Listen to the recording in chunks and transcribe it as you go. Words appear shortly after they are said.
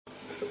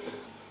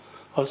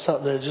I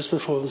sat there just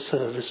before the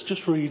service,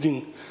 just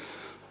reading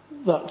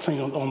that thing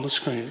on the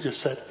screen. It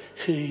just said,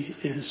 He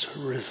is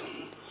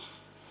risen.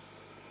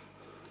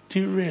 Do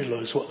you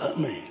realise what that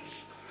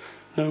means?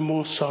 No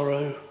more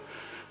sorrow,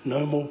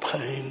 no more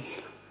pain,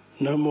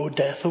 no more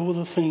death, all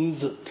the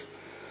things that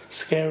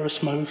scare us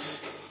most.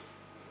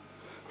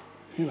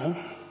 You know,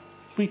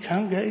 we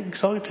can get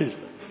excited.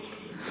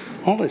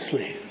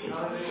 Honestly.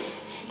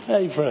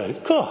 Hey,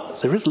 bro. God,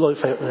 there is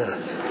life out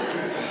there.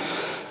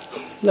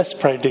 Let's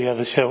pray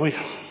together, shall we?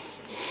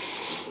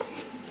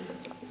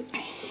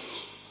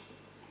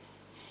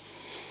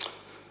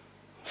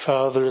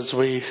 Father, as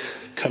we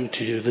come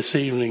to you this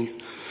evening,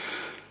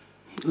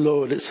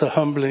 Lord, it's a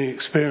humbling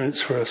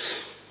experience for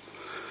us.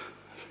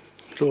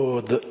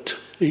 Lord, that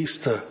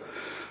Easter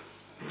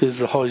is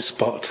the high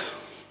spot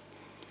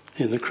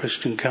in the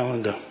Christian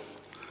calendar.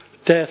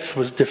 Death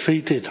was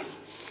defeated.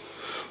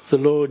 The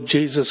Lord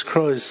Jesus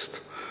Christ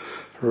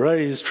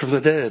raised from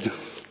the dead.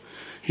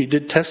 He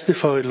did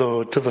testify,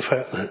 Lord, to the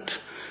fact that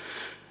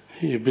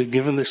you've been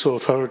given this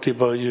authority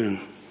by you,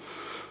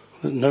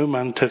 that no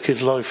man took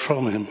his life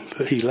from him,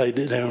 but he laid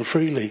it down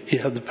freely. He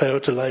had the power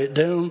to lay it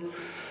down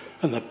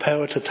and the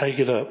power to take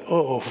it up.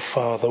 Oh,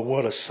 Father,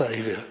 what a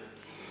Saviour.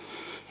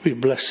 We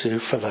bless you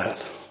for that.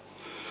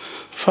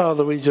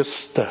 Father, we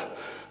just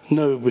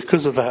know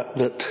because of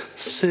that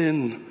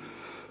sin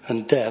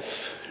and death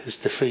is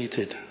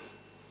defeated.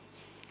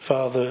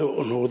 Father,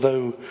 and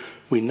although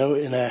we know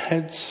it in our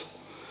heads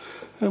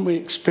and we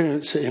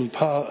experience it in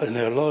part in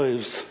our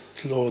lives,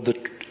 Lord, the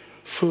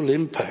full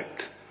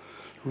impact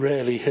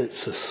rarely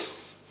hits us.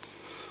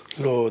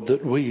 Lord,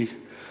 that we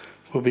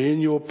will be in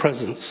your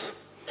presence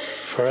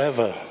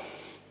forever,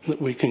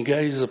 that we can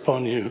gaze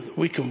upon you, that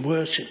we can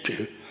worship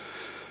you,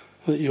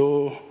 that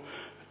your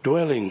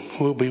dwelling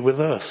will be with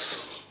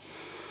us.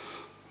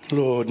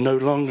 Lord, no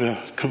longer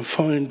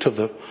confined to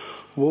the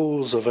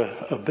walls of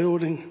a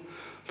building,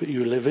 but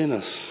you live in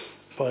us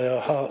by our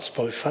hearts,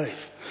 by faith.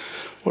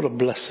 What a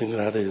blessing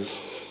that is.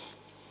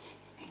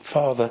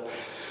 Father,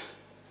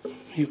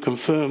 you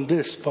confirmed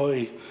this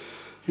by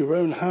your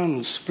own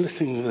hand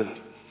splitting the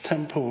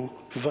temple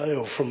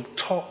veil from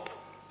top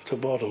to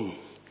bottom,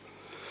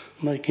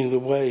 making the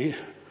way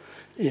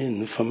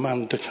in for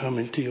man to come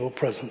into your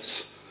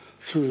presence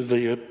through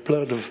the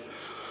blood of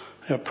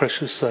our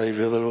precious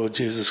Saviour, the Lord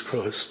Jesus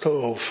Christ.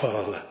 Oh,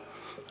 Father,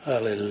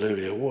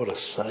 hallelujah, what a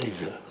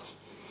Saviour.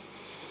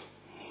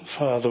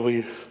 Father,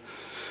 we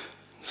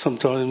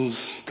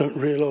sometimes don't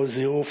realise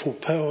the awful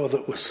power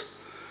that was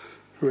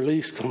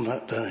released on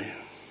that day.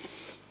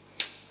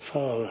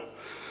 Father,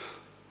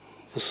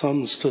 the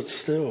sun stood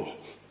still.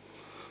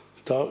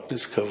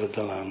 Darkness covered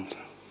the land.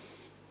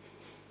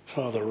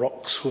 Father,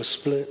 rocks were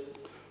split.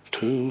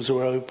 Tombs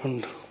were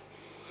opened.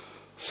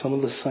 Some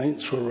of the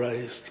saints were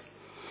raised.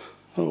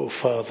 Oh,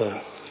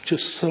 Father,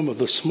 just some of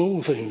the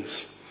small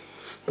things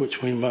which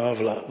we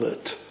marvel at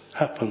that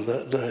happened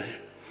that day.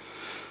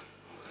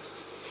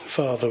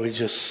 Father, we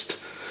just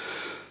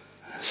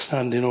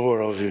stand in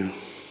awe of you.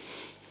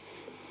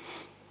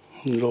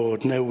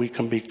 Lord, now we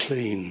can be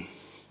clean,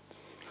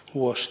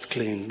 washed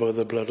clean by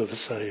the blood of the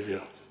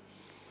Saviour.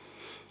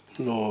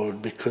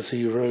 Lord, because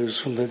he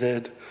rose from the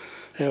dead,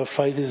 our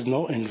faith is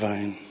not in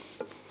vain.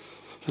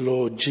 The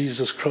Lord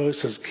Jesus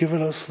Christ has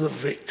given us the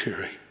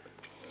victory.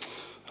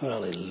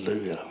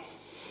 Hallelujah.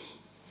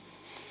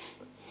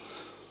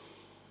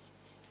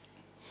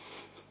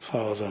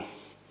 Father,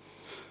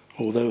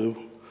 although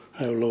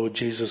our Lord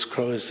Jesus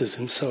Christ is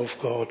himself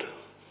God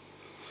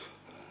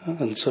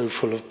and so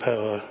full of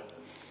power,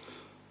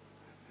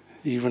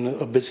 even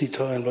at a busy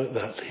time like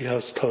that, he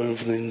has time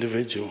for the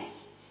individual.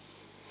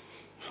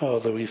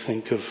 Father, we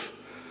think of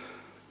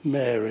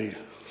Mary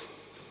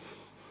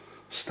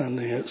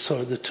standing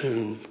outside the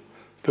tomb,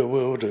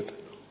 bewildered.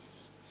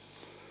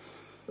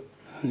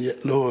 And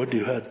yet, Lord,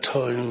 you had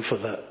time for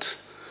that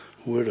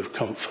word of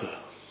comfort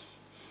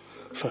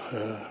for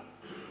her.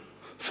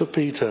 For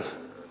Peter,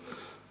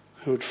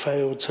 who had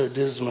failed so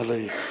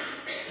dismally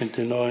in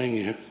denying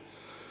you,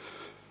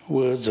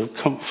 words of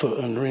comfort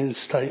and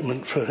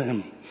reinstatement for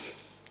him.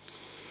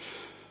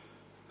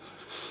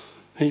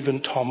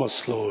 Even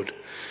Thomas, Lord,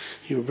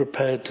 you were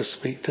prepared to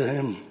speak to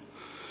him,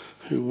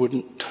 who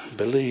wouldn't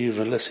believe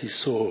unless he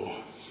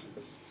saw.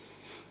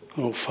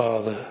 Oh,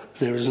 Father,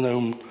 there is no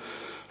one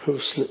who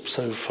have slipped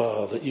so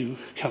far that you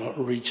cannot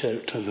reach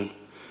out to them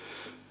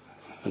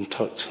and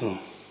touch them.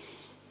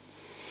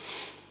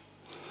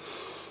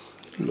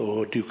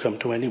 Lord, you come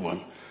to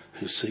anyone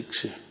who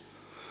seeks you.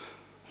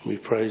 We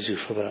praise you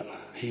for that,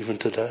 even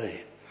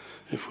today,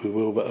 if we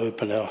will but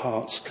open our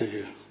hearts to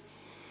you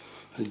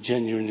and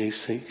genuinely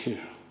seek you.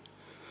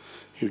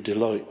 You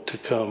delight to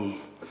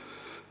come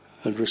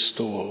and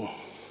restore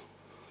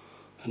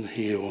and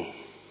heal.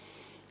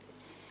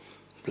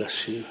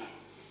 Bless you.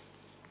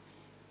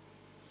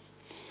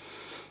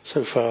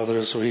 So, Father,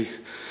 as we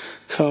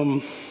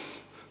come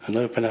and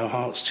open our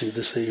hearts to you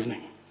this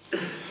evening,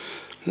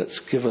 let's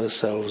give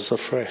ourselves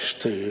afresh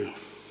to you.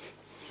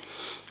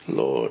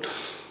 Lord,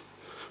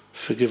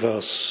 forgive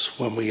us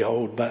when we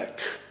hold back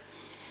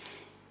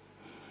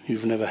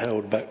You've never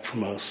held back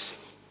from us.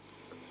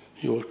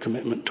 Your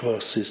commitment to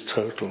us is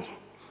total.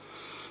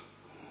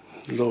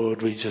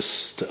 Lord, we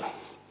just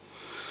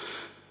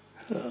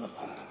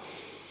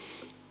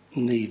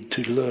need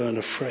to learn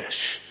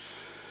afresh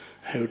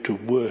how to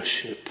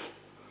worship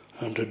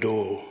and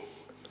adore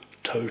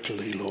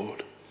totally,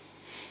 Lord.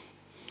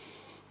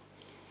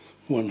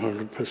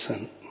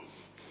 100%.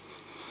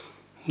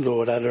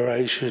 Lord,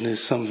 adoration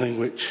is something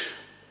which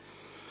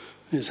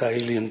is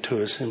alien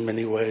to us in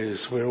many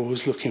ways. We're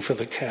always looking for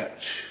the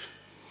catch.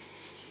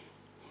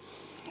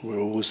 We're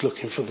always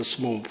looking for the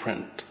small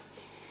print.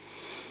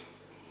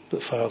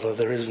 But Father,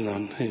 there is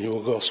none in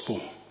your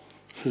gospel.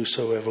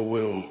 Whosoever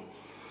will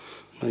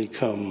may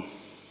come.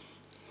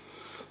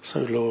 So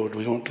Lord,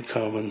 we want to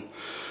come and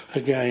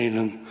again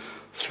and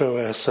throw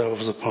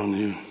ourselves upon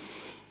you.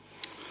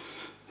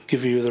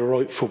 Give you the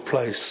rightful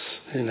place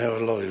in our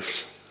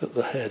lives at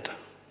the head.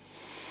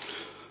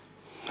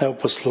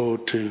 Help us,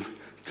 Lord, to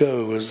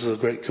go as the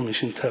Great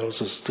Commission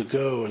tells us to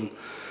go and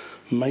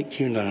make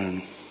you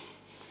known.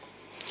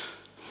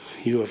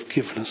 You have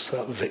given us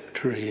that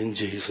victory in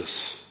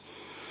Jesus.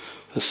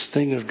 The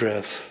sting of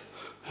death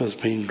has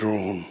been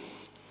drawn.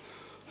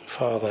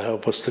 Father,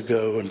 help us to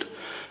go and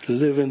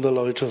live in the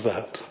light of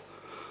that.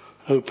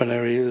 Open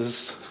our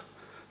ears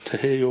to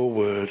hear your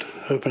word.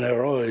 Open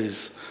our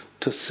eyes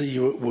to see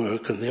you at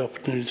work and the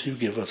opportunity you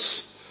give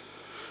us.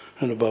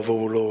 And above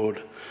all, Lord,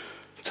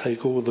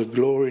 take all the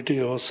glory to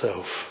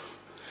yourself.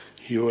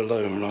 You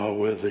alone are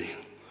worthy.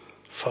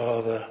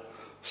 Father,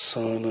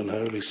 Son, and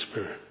Holy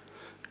Spirit.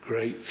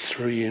 Great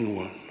three in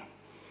one.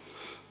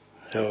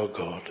 Our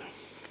God.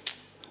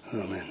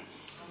 Amen.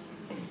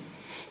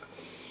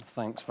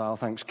 Thanks, Val.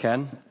 Thanks,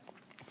 Ken,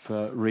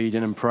 for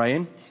reading and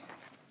praying.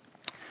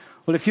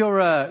 Well, if you're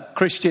a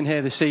Christian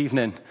here this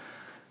evening,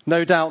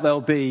 no doubt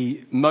there'll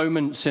be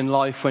moments in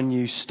life when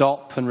you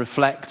stop and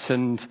reflect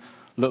and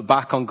look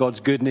back on God's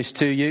goodness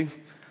to you.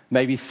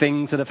 Maybe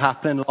things that have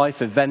happened in life,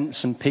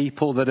 events and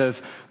people that have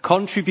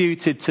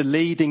contributed to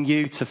leading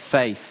you to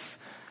faith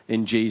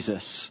in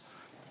Jesus.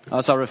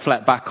 As I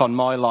reflect back on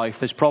my life,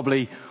 there's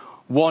probably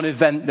one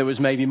event that was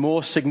maybe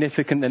more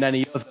significant than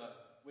any other,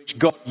 which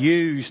God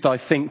used, I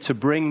think, to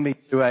bring me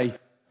to a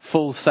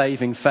full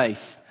saving faith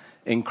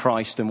in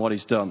Christ and what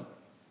He's done.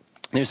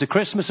 And it was the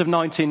Christmas of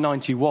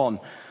 1991.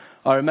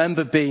 I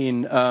remember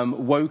being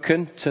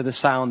woken to the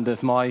sound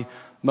of my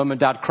mum and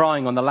dad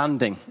crying on the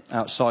landing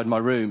outside my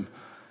room.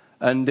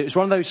 And it was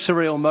one of those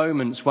surreal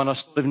moments when I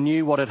sort of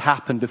knew what had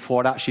happened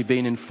before I'd actually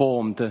been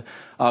informed.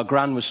 Our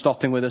gran was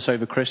stopping with us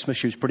over Christmas.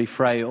 She was pretty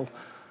frail.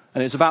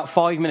 And it was about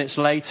 5 minutes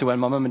later when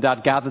my mum and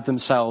dad gathered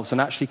themselves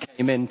and actually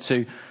came in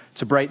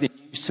to break the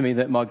news to me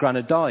that my gran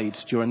had died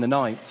during the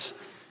night.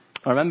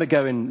 I remember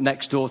going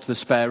next door to the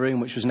spare room,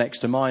 which was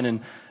next to mine,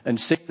 and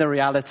seeing the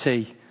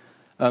reality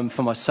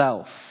for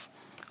myself.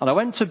 And I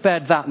went to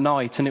bed that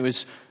night, and it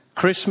was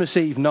Christmas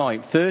Eve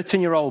night,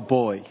 13-year-old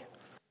boy.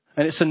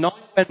 And it's a night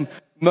when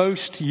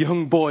most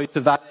young boys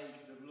of that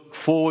age look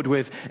forward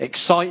with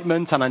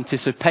excitement and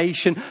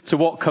anticipation to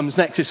what comes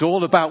next. It's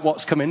all about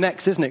what's coming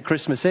next, isn't it?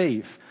 Christmas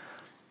Eve.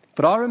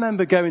 But I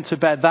remember going to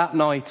bed that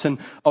night and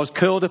I was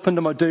curled up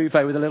under my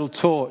duvet with a little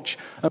torch.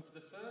 And for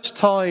the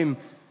first time,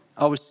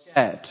 I was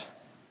scared.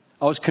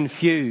 I was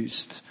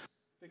confused.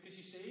 Because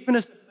you see, even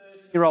as a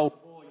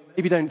 13-year-old boy, you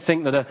maybe don't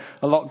think that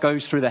a lot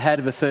goes through the head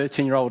of a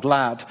 13-year-old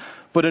lad.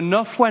 But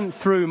enough went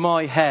through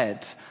my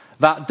head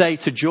that day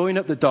to join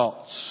up the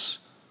dots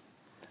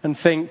and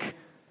think,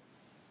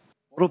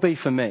 what'll be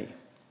for me?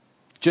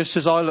 Just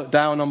as I look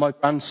down on my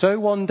gran, so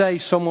one day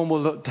someone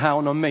will look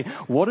down on me.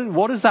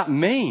 What does that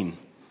mean?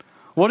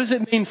 What does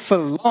it mean for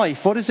life?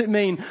 What does it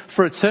mean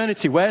for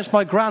eternity? Where's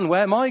my gran?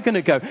 Where am I going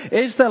to go?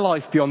 Is there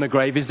life beyond the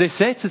grave? Is this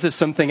it? Is there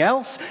something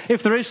else?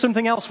 If there is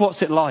something else,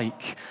 what's it like?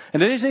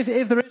 And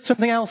if there is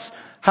something else,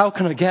 how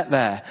can I get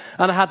there?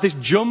 And I had this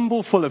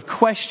jumble full of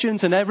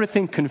questions and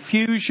everything,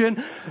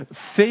 confusion,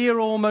 fear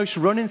almost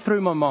running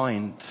through my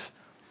mind.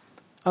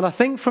 And I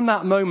think from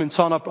that moment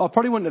on, I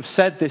probably wouldn't have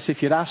said this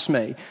if you'd asked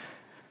me,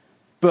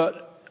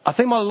 but I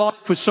think my life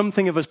was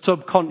something of a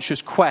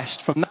subconscious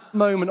quest from that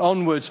moment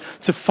onwards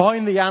to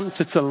find the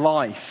answer to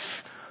life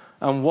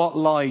and what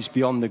lies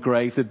beyond the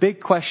grave. The big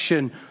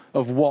question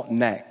of what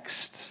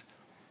next.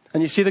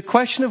 And you see, the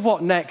question of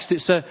what next,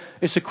 it's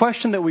a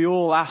question that we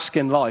all ask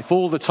in life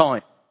all the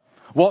time.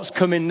 What's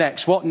coming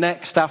next? What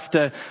next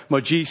after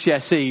my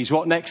GCSEs?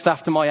 What next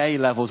after my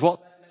A-levels? What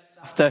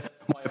next after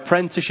my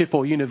apprenticeship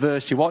or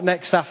university? What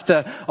next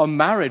after I'm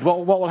married?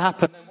 What will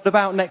happen? What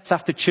about next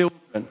after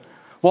children?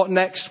 What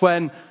next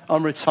when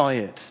I'm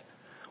retired?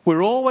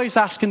 We're always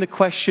asking the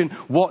question,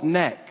 what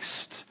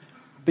next?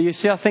 But you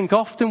see, I think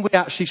often we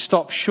actually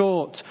stop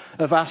short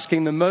of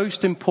asking the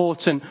most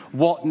important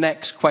what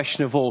next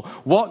question of all.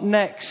 What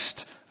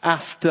next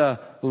after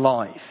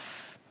life?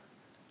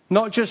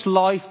 Not just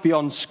life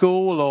beyond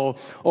school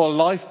or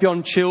life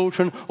beyond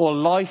children or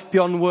life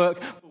beyond work.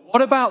 But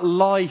what about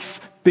life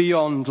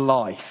beyond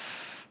life?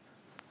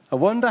 I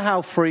wonder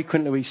how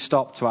frequently we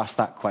stop to ask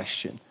that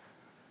question.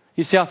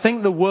 You see, I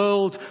think the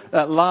world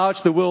at large,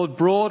 the world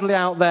broadly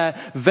out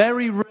there,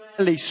 very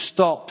rarely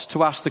stops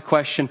to ask the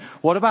question,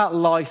 what about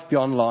life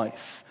beyond life?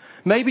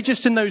 Maybe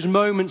just in those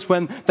moments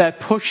when they're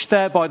pushed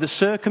there by the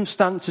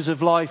circumstances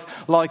of life,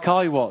 like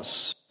I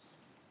was.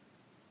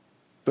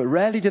 But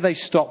rarely do they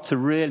stop to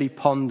really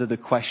ponder the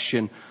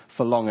question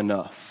for long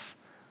enough.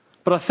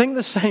 But I think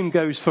the same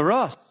goes for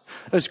us.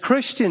 As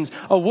Christians,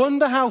 I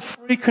wonder how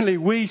frequently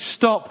we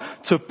stop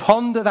to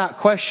ponder that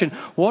question.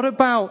 What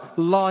about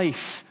life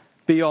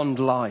beyond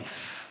life?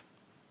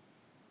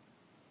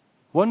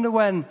 Wonder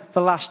when the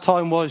last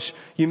time was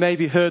you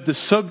maybe heard the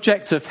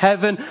subject of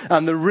heaven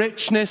and the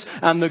richness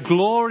and the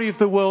glory of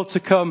the world to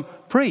come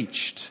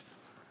preached.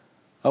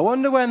 I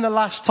wonder when the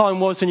last time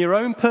was in your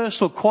own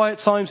personal quiet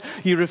times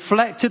you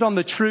reflected on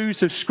the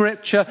truths of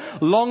Scripture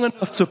long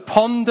enough to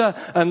ponder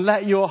and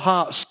let your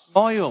heart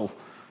smile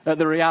at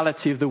the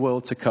reality of the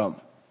world to come.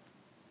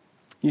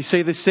 You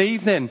see, this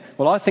evening,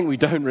 well, I think we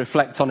don't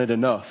reflect on it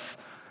enough.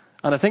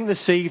 And I think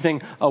this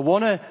evening I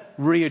want to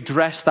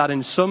readdress that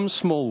in some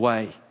small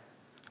way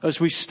as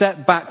we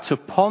step back to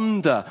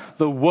ponder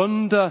the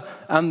wonder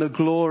and the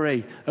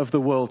glory of the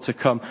world to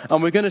come.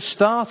 And we're going to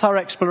start our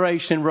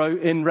exploration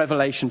in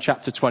Revelation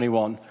chapter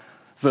 21,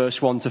 verse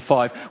 1 to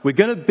 5. We're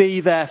going to be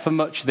there for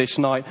much this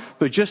night,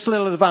 but just a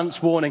little advance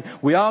warning,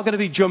 we are going to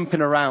be jumping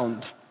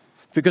around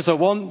because I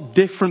want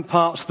different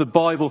parts of the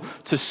Bible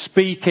to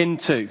speak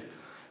into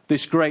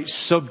this great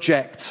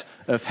subject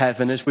of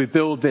heaven as we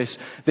build this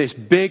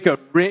bigger,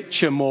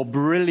 richer, more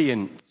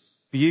brilliant,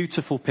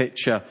 beautiful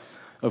picture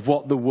of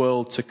what the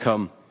world to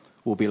come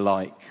will be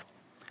like.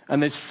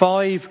 And there's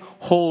 5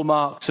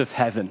 hallmarks of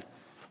heaven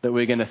that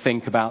we're going to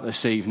think about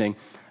this evening.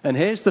 And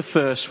here's the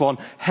first one.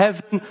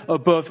 Heaven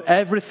above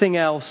everything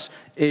else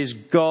is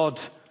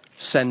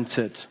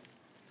God-centered.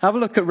 Have a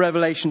look at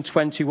Revelation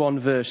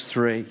 21 verse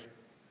 3.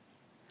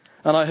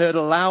 And I heard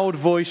a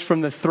loud voice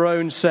from the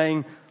throne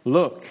saying,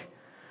 "Look,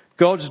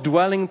 God's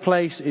dwelling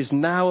place is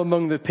now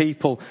among the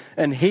people,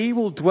 and he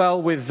will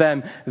dwell with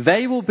them.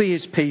 They will be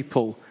his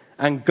people,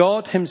 and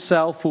God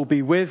himself will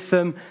be with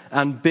them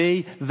and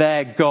be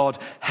their God."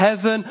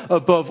 Heaven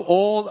above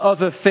all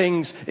other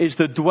things is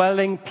the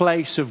dwelling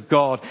place of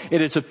God.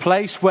 It is a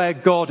place where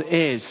God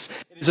is.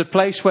 It is a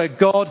place where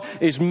God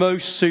is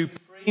most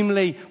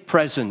supremely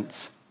present.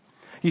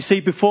 You see,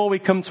 before we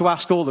come to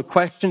ask all the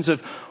questions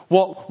of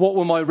what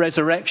will my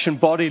resurrection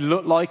body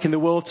look like in the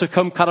world to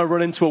come? Can I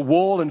run into a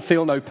wall and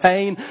feel no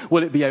pain?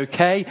 Will it be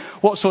okay?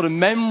 What sort of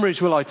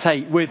memories will I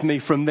take with me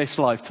from this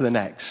life to the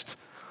next?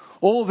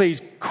 All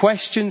these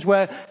questions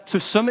where to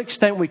some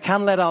extent we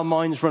can let our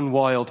minds run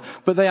wild,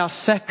 but they are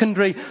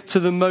secondary to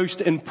the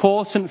most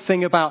important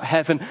thing about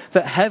heaven,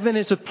 that heaven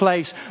is a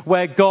place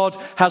where God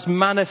has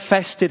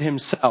manifested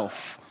himself,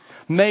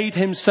 made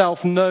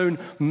himself known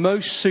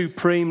most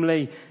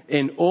supremely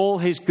in all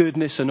his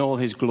goodness and all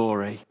his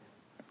glory.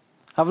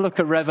 Have a look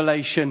at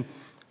Revelation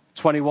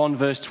 21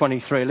 verse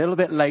 23, a little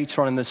bit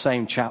later on in the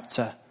same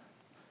chapter.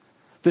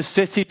 The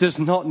city does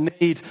not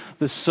need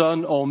the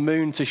sun or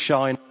moon to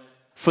shine,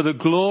 for the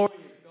glory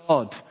of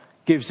God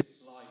gives its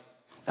light,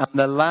 and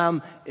the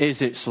Lamb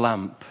is its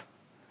lamp.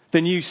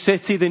 The new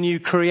city, the new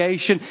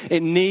creation,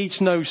 it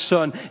needs no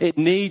sun, it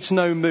needs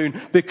no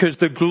moon, because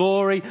the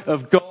glory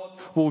of God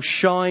will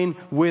shine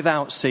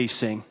without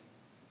ceasing.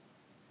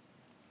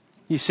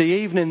 You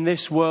see, even in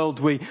this world,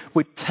 we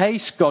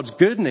taste God's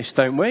goodness,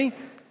 don't we?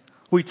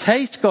 We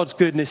taste God's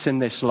goodness in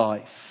this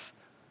life.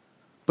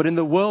 But in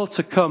the world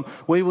to come,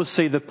 we will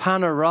see the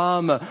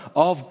panorama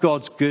of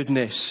God's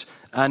goodness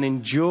and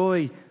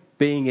enjoy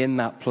being in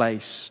that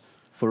place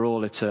for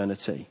all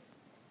eternity.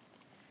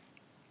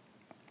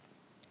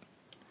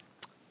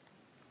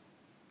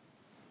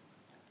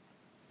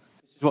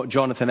 This is what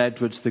Jonathan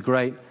Edwards, the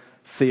great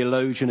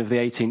theologian of the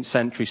 18th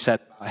century, said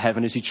about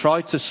heaven as he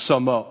tried to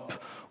sum up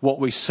what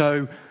we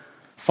so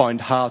find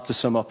hard to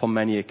sum up on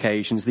many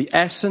occasions. The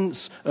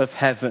essence of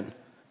heaven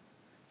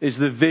is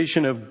the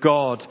vision of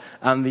God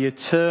and the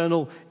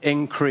eternal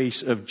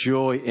increase of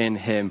joy in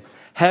him.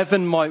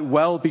 Heaven might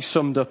well be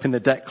summed up in the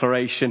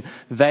declaration,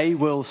 "They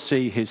will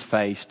see his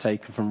face,"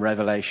 taken from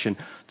Revelation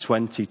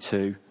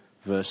 22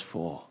 verse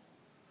 4.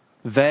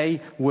 They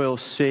will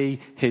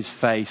see his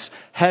face.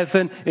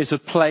 Heaven is a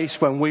place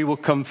when we will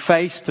come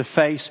face to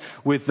face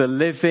with the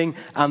living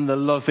and the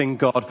loving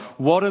God.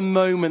 What a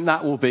moment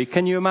that will be.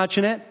 Can you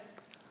imagine it?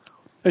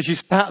 As you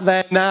sat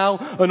there now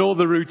and all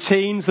the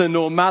routines, the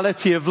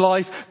normality of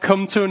life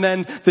come to an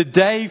end, the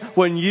day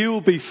when you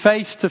will be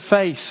face to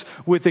face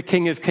with the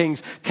King of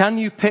Kings. Can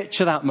you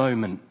picture that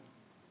moment?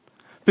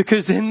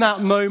 Because in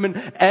that moment,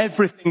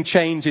 everything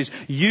changes.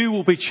 You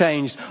will be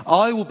changed.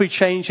 I will be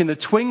changed in the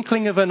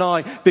twinkling of an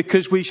eye,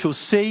 because we shall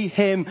see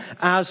him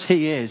as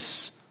he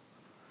is.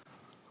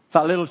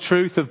 That little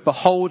truth of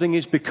beholding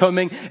is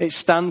becoming, it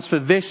stands for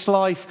this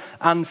life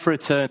and for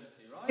eternity,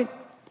 right?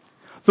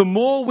 The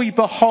more we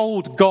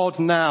behold God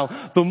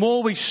now, the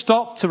more we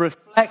stop to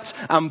reflect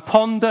and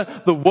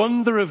ponder the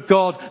wonder of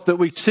God that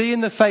we see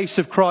in the face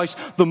of Christ,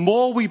 the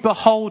more we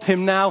behold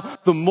him now,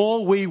 the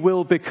more we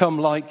will become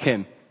like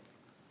him.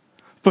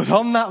 But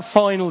on that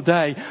final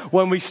day,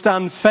 when we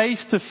stand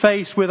face to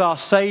face with our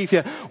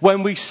Saviour,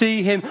 when we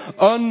see him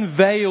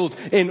unveiled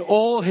in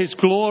all his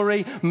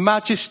glory,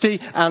 majesty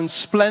and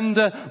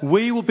splendour,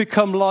 we will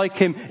become like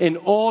him in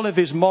all of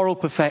his moral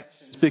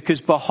perfections,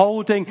 because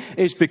beholding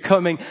is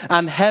becoming,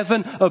 and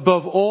heaven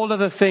above all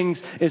other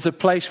things is a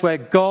place where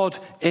God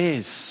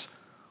is,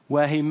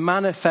 where he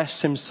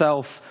manifests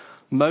himself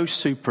most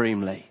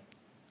supremely.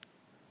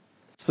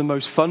 It's the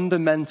most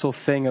fundamental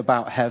thing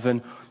about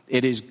heaven.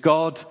 It is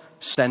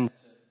God-centered.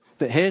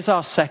 But here's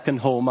our second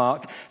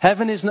hallmark.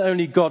 Heaven isn't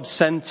only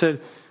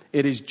God-centered,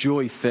 it is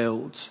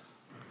joy-filled.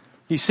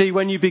 You see,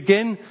 when you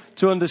begin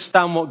to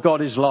understand what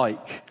God is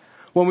like,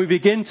 when we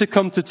begin to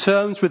come to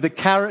terms with the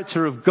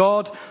character of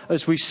God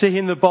as we see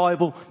in the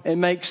Bible, it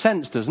makes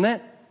sense, doesn't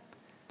it?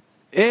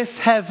 If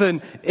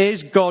heaven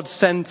is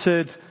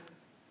God-centered,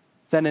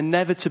 then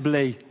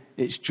inevitably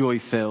it's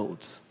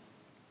joy-filled.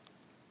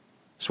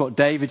 It's what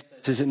David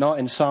says, is it not,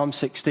 in Psalm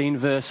 16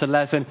 verse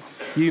 11?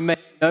 You make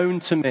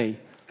known to me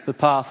the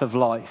path of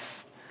life.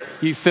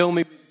 You fill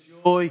me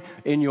with joy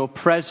in your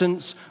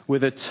presence,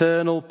 with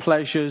eternal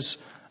pleasures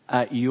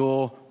at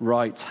your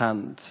right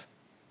hand.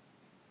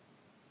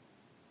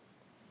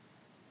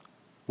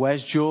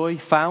 Where's joy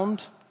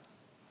found?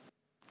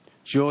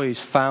 Joy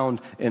is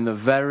found in the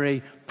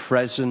very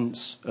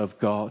presence of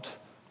God.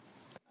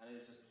 And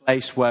it's a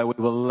place where we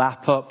will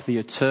lap up the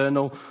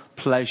eternal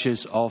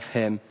pleasures of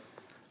him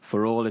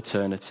for all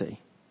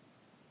eternity.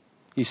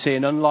 You see,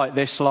 and unlike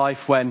this life,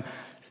 when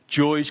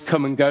joys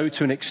come and go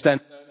to an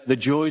extent, the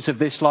joys of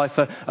this life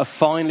are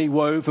finely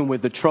woven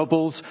with the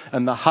troubles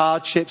and the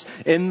hardships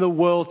in the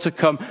world to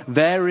come.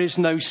 There is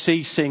no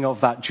ceasing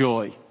of that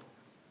joy.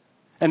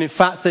 And in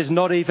fact, there's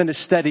not even a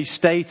steady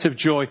state of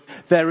joy.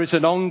 There is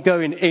an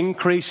ongoing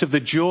increase of the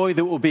joy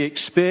that will be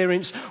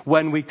experienced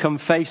when we come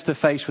face to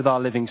face with our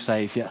living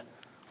Saviour.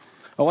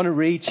 I want to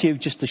read to you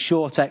just a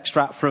short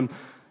extract from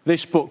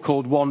this book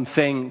called One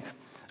Thing.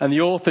 And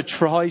the author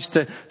tries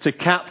to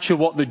capture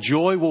what the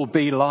joy will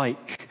be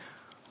like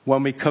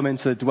when we come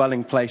into the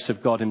dwelling place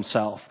of God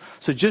himself.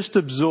 So just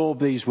absorb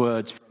these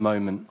words for a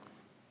moment.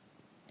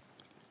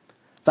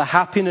 The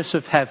happiness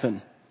of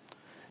heaven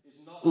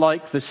is not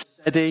like the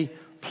steady,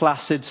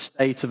 placid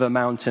state of a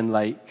mountain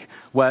lake,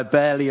 where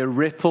barely a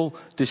ripple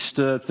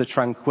disturbs the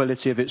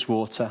tranquility of its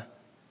water.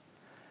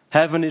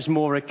 Heaven is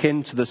more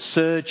akin to the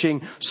surging,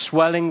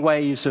 swelling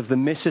waves of the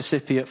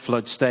Mississippi at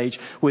flood stage.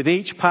 With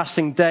each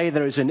passing day,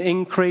 there is an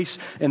increase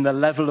in the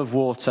level of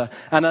water.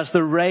 And as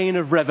the rain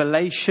of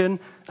revelation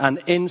and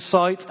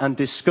insight and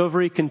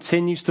discovery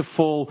continues to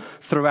fall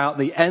throughout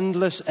the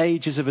endless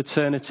ages of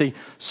eternity,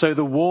 so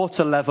the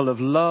water level of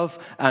love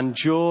and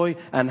joy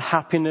and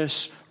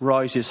happiness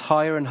rises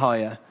higher and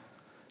higher,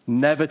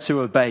 never to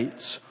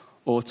abate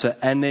or to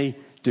any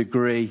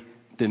degree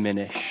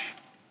diminish.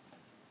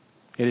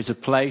 It is a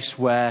place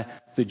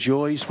where the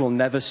joys will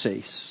never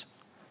cease.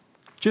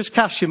 Just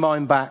cast your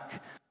mind back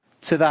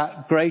to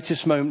that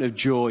greatest moment of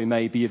joy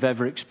maybe you've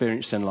ever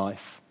experienced in life.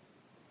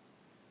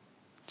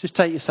 Just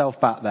take yourself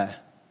back there.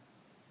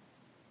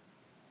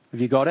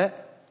 Have you got it?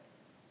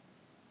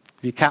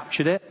 Have you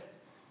captured it?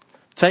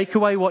 Take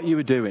away what you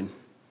were doing.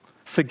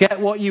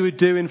 Forget what you were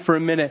doing for a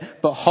minute,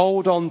 but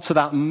hold on to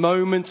that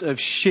moment of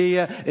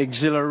sheer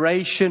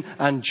exhilaration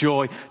and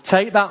joy.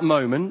 Take that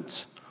moment,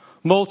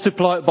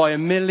 multiply it by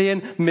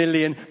 1,000,000,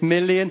 million,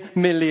 million,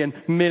 million,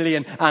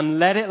 million, and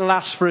let it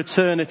last for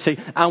eternity.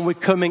 And we're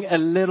coming a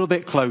little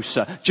bit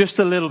closer, just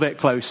a little bit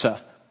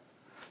closer,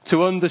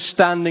 to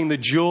understanding the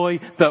joy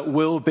that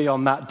will be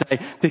on that day.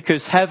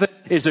 Because heaven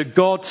is a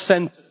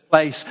God-centered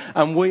place,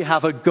 and we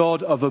have a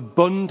God of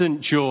abundant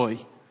joy,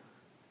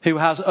 who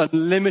has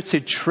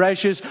unlimited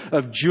treasures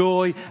of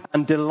joy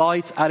and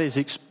delight at his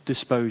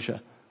disposal.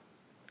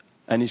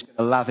 And he's going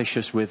to lavish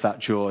us with that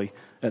joy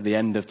at the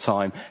end of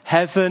time.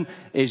 Heaven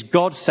is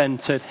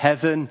God-centered.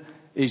 Heaven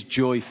is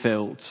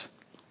joy-filled.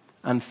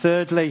 And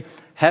thirdly,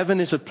 heaven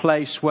is a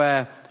place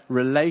where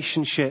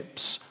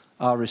relationships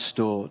are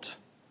restored.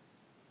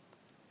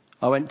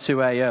 I went to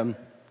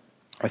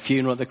a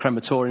funeral at the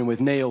crematorium with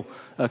Neil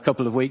a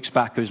couple of weeks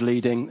back, who was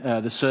leading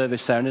the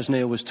service there. And as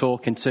Neil was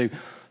talking to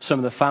some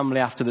of the family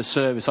after the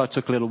service, I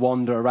took a little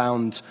wander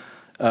around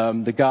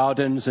the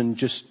gardens and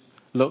just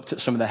looked at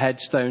some of the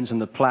headstones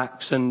and the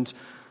plaques. And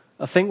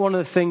I think one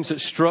of the things that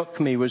struck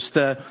me was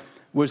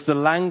the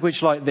language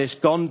like this: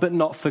 gone but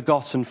not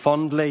forgotten,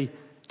 fondly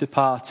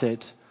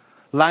departed.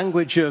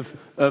 Language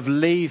of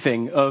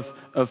leaving, of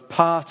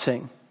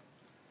parting.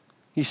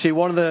 You see,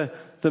 one of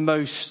the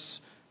most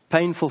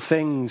painful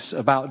things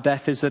about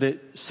death is that it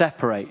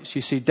separates.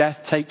 You see, death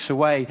takes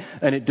away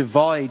and it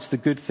divides the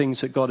good things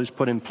that God has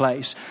put in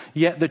place.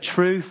 Yet the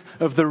truth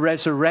of the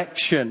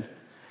resurrection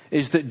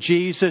is that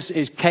Jesus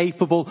is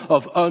capable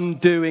of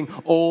undoing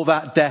all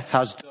that death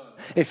has done.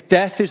 If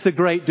death is the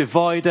great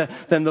divider,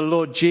 then the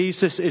Lord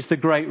Jesus is the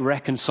great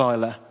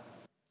reconciler.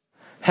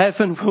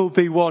 Heaven will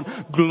be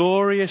one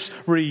glorious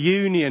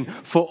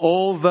reunion for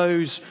all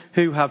those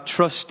who have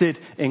trusted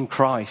in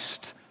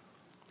Christ.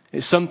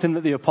 It's something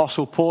that the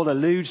Apostle Paul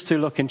alludes to,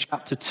 look in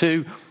chapter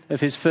 2 of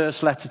his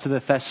first letter to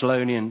the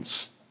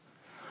Thessalonians.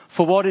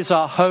 For what is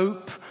our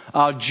hope,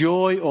 our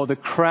joy, or the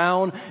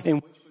crown in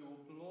which we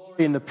will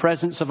glory in the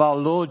presence of our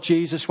Lord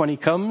Jesus when he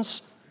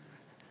comes?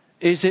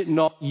 Is it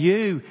not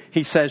you,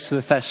 he says to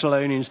the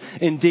Thessalonians?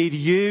 Indeed,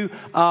 you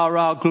are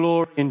our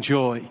glory and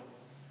joy.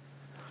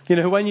 You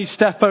know, when you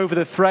step over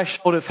the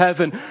threshold of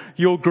heaven,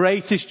 your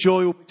greatest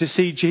joy will be to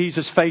see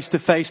Jesus face to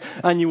face,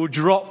 and you will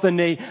drop the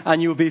knee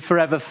and you will be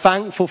forever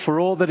thankful for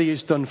all that he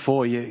has done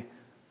for you.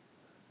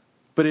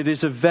 But it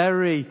is a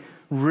very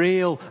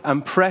real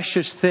and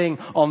precious thing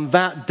on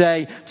that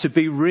day to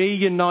be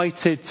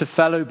reunited to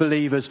fellow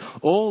believers,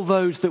 all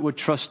those that would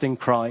trust in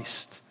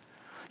Christ.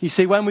 You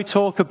see, when we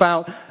talk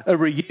about a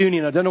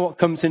reunion, I don't know what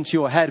comes into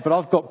your head, but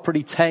I've got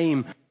pretty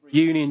tame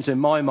reunions in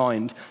my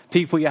mind.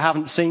 People you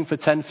haven't seen for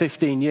 10,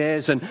 15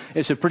 years, and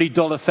it's a pretty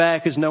dull affair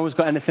because no one's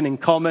got anything in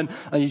common,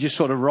 and you just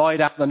sort of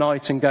ride out the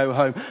night and go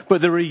home.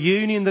 But the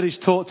reunion that is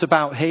talked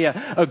about here,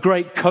 a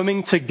great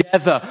coming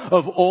together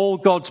of all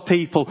God's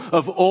people,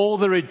 of all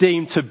the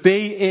redeemed, to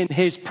be in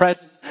his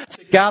presence,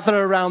 to gather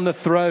around the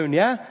throne,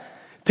 yeah?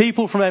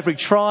 People from every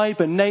tribe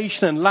and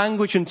nation and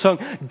language and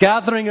tongue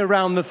gathering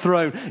around the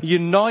throne,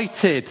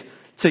 united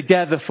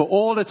together for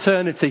all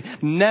eternity,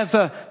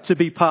 never to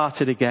be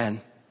parted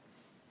again.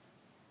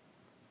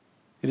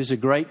 It is a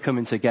great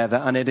coming together,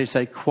 and it is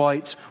a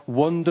quite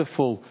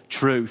wonderful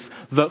truth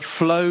that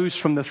flows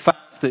from the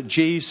fact that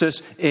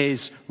Jesus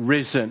is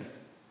risen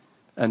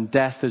and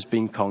death has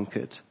been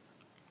conquered.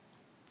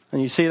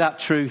 And you see, that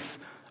truth,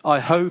 I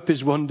hope,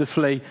 is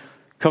wonderfully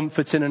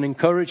comforting and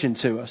encouraging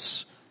to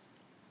us.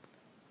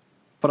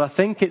 But I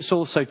think it's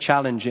also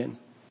challenging,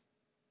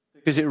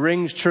 because it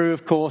rings true,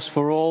 of course,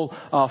 for all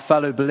our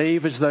fellow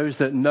believers, those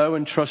that know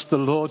and trust the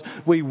Lord.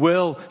 We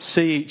will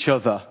see each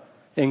other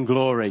in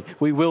glory.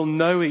 We will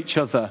know each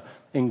other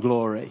in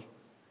glory.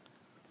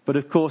 But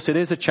of course it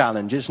is a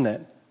challenge, isn't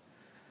it?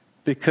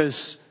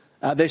 Because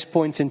at this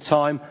point in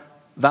time,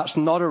 that's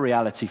not a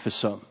reality for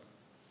some.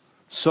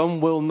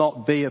 Some will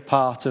not be a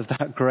part of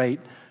that great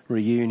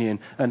reunion.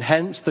 And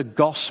hence the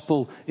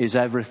gospel is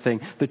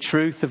everything. The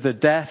truth of the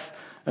death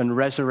and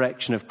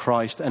resurrection of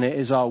Christ. And it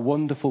is our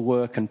wonderful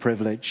work and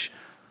privilege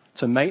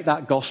to make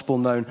that gospel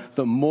known,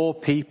 that more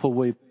people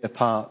will be a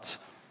part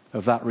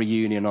of that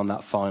reunion on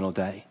that final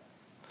day.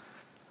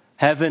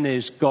 Heaven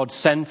is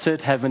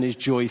God-centered. Heaven is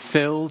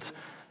joy-filled.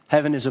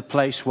 Heaven is a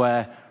place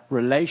where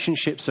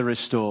relationships are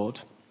restored.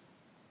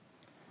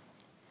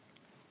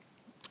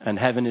 And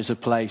heaven is a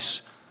place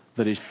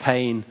that is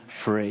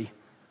pain-free.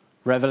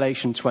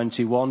 Revelation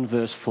 21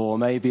 verse 4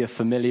 may be a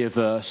familiar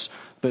verse,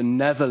 but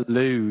never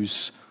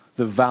lose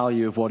the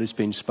value of what has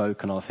been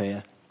spoken of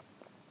here.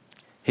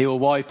 He will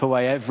wipe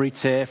away every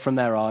tear from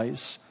their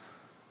eyes.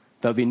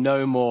 There'll be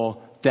no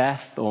more death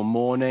or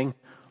mourning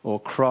or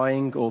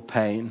crying or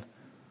pain,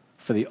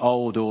 for the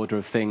old order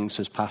of things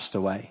has passed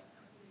away.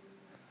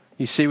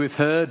 You see, we've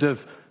heard of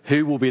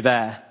who will be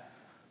there.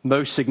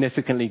 Most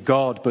significantly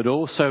God, but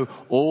also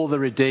all the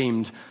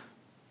redeemed.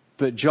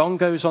 But John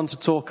goes on to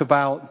talk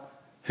about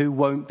who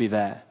won't be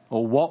there,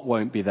 or what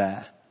won't be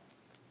there.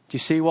 Do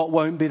you see what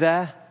won't be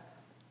there?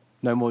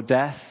 No more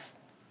death,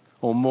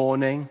 or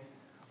mourning,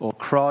 or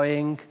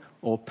crying,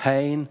 or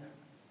pain.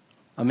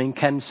 I mean,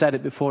 Ken said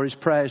it before his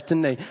prayers,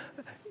 didn't he?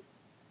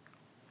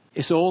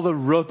 It's all the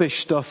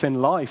rubbish stuff in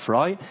life,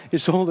 right?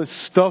 It's all the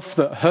stuff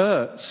that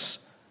hurts.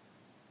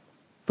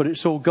 But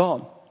it's all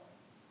gone.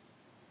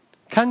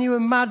 Can you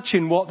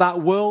imagine what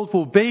that world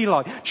will be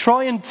like?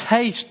 Try and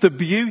taste the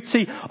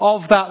beauty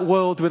of that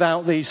world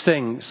without these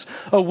things.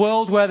 A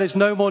world where there's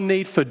no more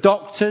need for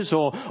doctors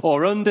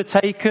or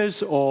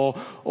undertakers or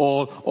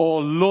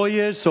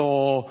lawyers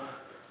or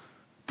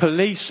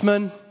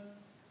policemen.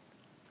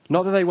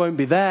 Not that they won't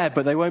be there,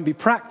 but they won't be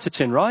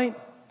practicing, right?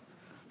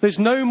 There's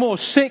no more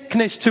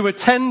sickness to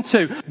attend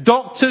to.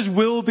 Doctors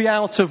will be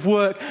out of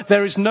work.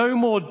 There is no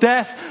more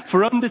death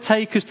for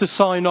undertakers to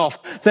sign off.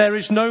 There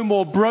is no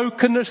more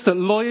brokenness that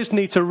lawyers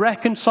need to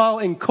reconcile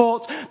in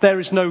court. There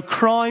is no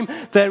crime.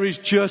 There is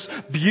just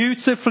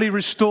beautifully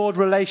restored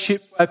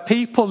relationships where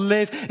people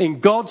live in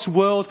God's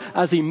world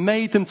as He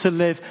made them to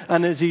live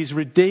and as He's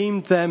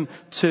redeemed them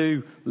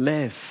to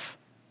live.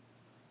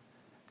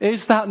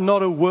 Is that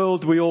not a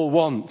world we all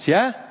want,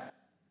 yeah?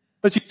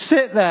 As you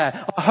sit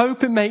there, I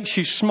hope it makes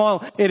you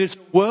smile. It is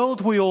a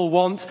world we all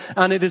want,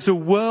 and it is a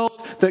world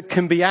that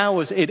can be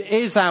ours. It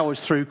is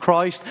ours through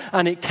Christ,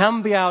 and it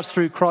can be ours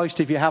through Christ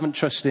if you haven't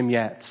trusted Him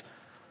yet.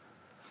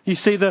 You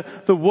see,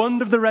 the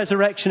wonder of the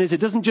resurrection is it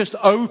doesn't just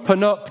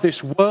open up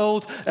this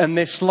world and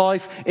this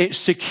life, it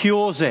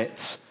secures it.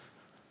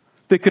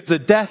 Because the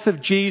death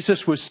of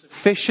Jesus was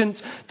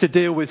sufficient to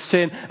deal with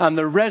sin, and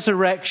the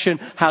resurrection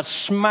has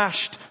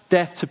smashed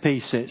death to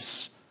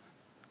pieces.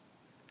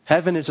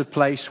 Heaven is a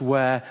place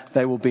where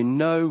there will be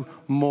no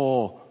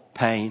more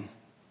pain.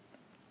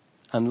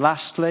 And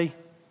lastly,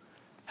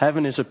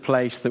 heaven is a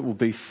place that will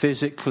be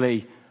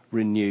physically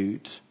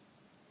renewed.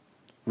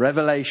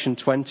 Revelation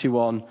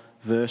 21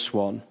 verse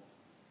 1.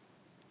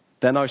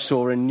 Then I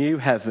saw a new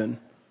heaven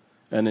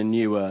and a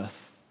new earth.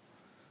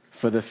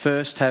 For the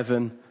first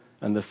heaven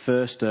and the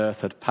first earth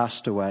had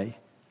passed away,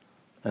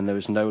 and there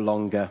was no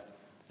longer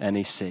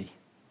any sea.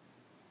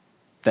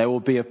 There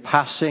will be a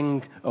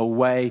passing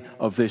away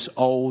of this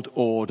old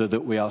order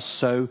that we are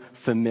so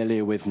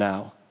familiar with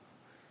now.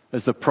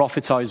 As the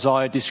prophet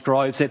Isaiah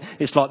describes it,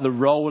 it's like the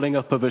rolling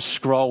up of a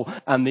scroll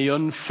and the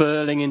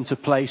unfurling into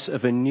place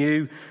of a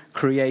new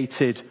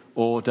created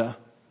order.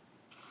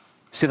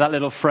 See that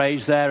little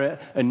phrase there,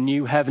 a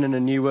new heaven and a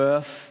new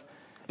earth?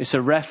 It's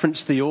a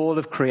reference to the all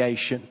of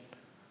creation.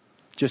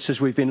 Just as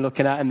we've been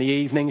looking at in the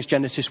evenings,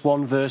 Genesis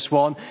 1 verse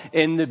 1,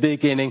 in the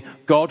beginning,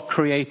 God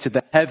created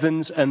the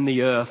heavens and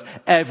the earth,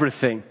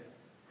 everything.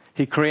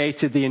 He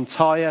created the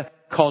entire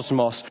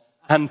cosmos.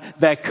 And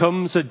there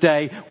comes a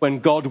day when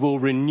God will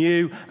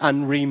renew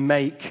and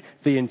remake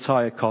the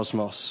entire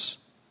cosmos.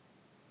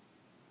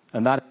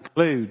 And that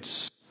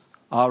includes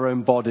our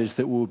own bodies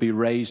that we'll be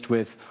raised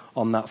with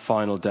on that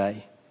final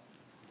day.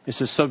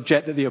 It's a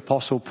subject that the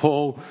Apostle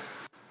Paul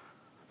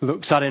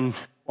looks at in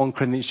 1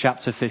 Corinthians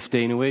chapter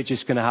 15, and we're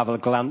just going to have a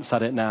glance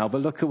at it now.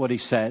 But look at what he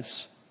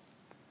says.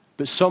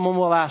 But someone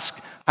will ask,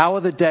 how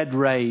are the dead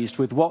raised?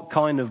 With what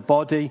kind of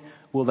body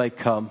will they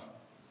come?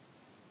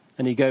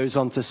 And he goes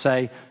on to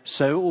say,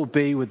 so it will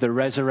be with the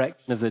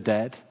resurrection of the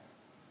dead.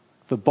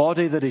 The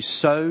body that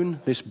is sown,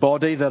 this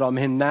body that I'm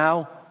in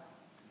now,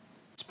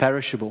 it's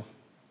perishable.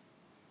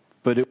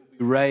 But it will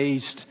be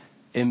raised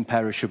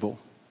imperishable.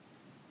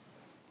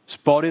 This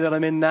body that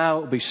I'm in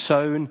now will be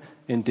sown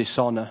in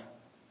dishonor.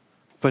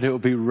 But it will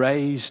be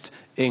raised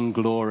in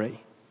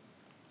glory.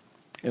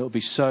 It will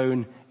be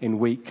sown in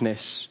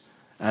weakness,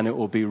 and it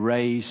will be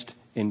raised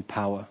in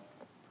power.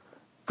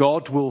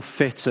 God will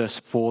fit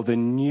us for the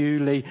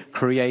newly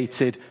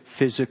created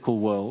physical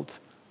world.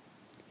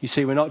 You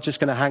see, we're not just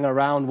going to hang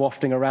around,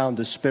 wafting around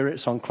as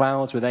spirits on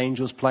clouds with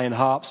angels playing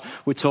harps.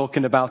 We're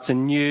talking about a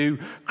new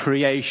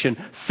creation,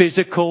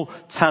 physical,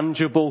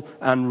 tangible,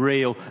 and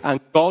real. And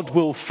God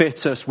will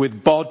fit us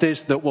with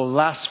bodies that will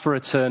last for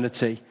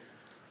eternity,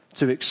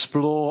 to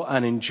explore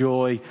and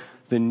enjoy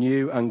the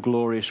new and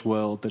glorious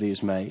world that he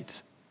has made.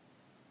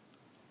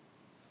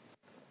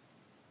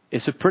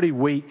 It's a pretty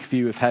weak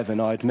view of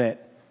heaven, I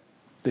admit,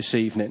 this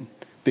evening,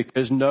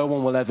 because no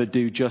one will ever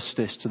do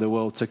justice to the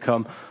world to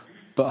come.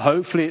 But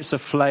hopefully it's a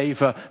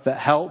flavour that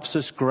helps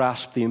us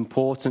grasp the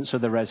importance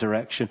of the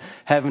resurrection.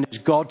 Heaven is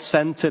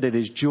God-centred, it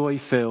is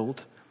joy-filled.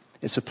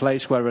 It's a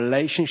place where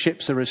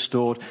relationships are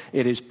restored,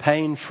 it is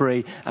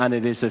pain-free, and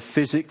it is a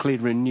physically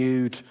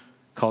renewed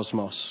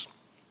cosmos.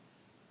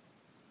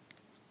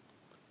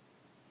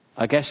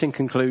 I guess in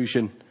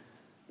conclusion,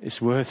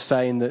 it's worth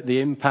saying that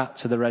the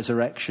impact of the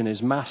resurrection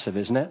is massive,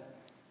 isn't it?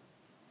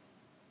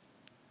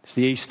 It's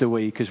the Easter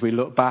week as we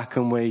look back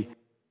and we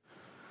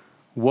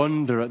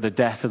wonder at the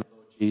death of the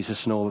Lord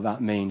Jesus and all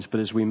that means,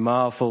 but as we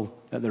marvel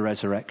at the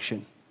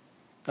resurrection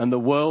and the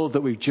world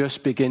that we've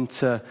just begun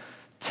to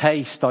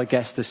taste, I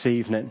guess, this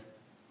evening.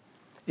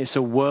 It's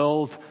a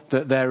world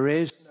that there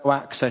is no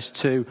access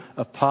to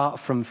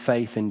apart from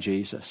faith in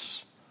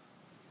Jesus.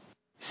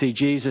 See,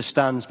 Jesus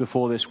stands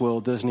before this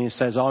world, doesn't he? He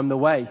says, I'm the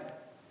way,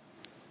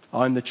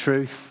 I'm the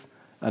truth,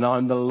 and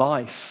I'm the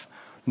life.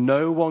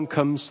 No one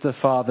comes to the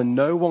Father,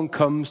 no one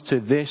comes to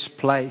this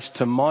place,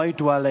 to my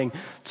dwelling,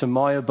 to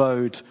my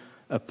abode,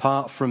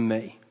 apart from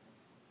me.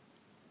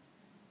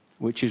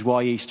 Which is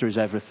why Easter is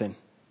everything.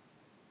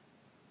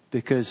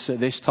 Because at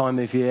this time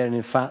of year, and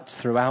in fact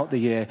throughout the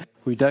year,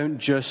 we don't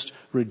just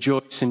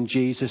rejoice in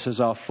Jesus as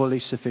our fully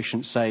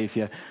sufficient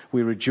Saviour.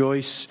 We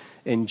rejoice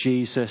in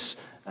Jesus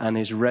and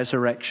his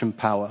resurrection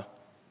power.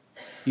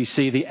 You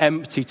see, the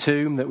empty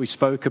tomb that we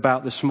spoke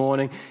about this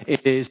morning,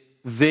 it is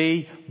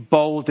the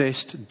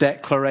boldest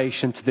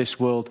declaration to this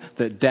world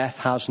that death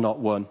has not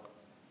won.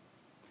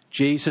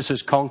 Jesus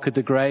has conquered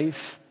the grave.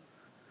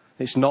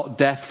 It's not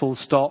death full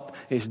stop,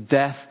 it's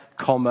death,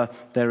 comma,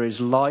 there is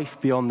life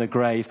beyond the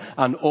grave.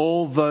 And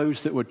all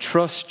those that would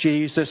trust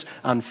Jesus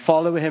and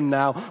follow him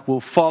now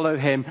will follow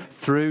him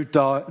through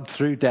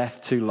death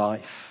to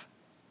life.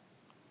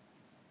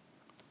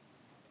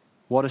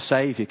 What a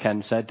Saviour,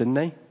 Ken said, didn't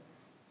he?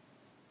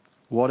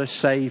 What a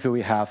Saviour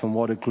we have, and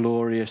what a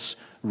glorious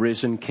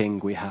risen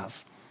King we have.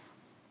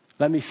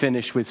 Let me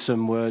finish with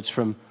some words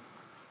from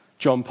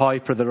John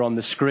Piper that are on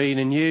the screen.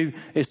 And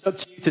it's up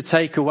to you to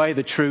take away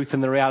the truth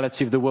and the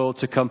reality of the world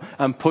to come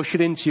and push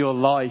it into your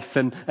life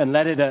and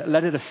let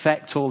it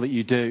affect all that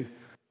you do.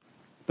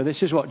 But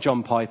this is what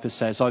John Piper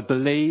says. I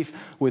believe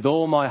with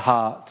all my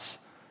heart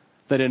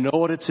that in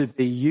order to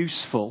be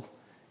useful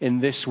in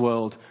this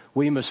world,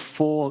 we must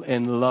fall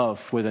in love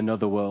with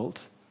another world.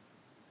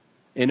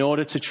 In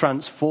order to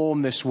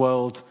transform this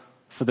world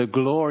for the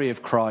glory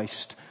of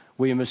Christ,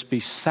 we must be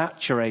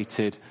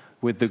saturated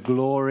with the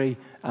glory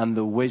and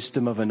the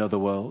wisdom of another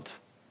world.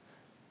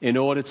 In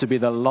order to be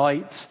the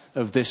light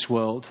of this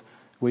world,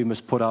 we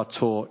must put our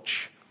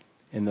torch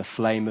in the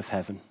flame of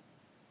heaven.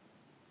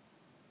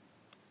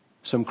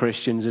 Some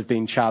Christians have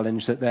been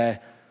challenged that they're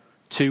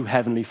too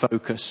heavenly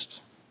focused.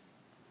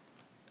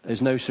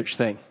 There's no such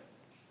thing.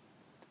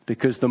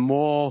 Because the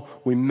more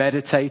we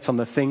meditate on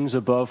the things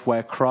above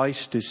where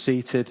Christ is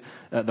seated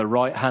at the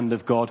right hand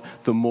of God,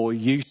 the more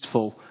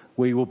useful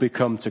we will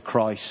become to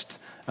Christ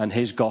and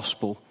his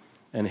gospel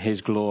and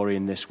his glory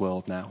in this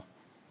world now.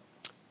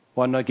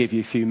 Why don't I give you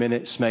a few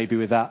minutes maybe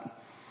with that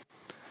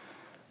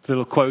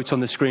little quote on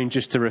the screen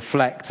just to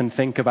reflect and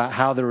think about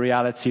how the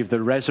reality of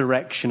the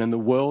resurrection and the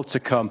world to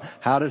come,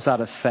 how does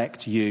that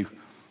affect you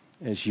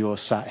as you're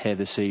sat here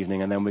this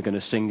evening? And then we're going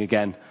to sing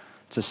again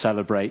to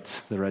celebrate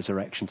the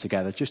resurrection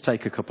together. Just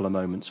take a couple of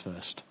moments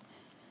first.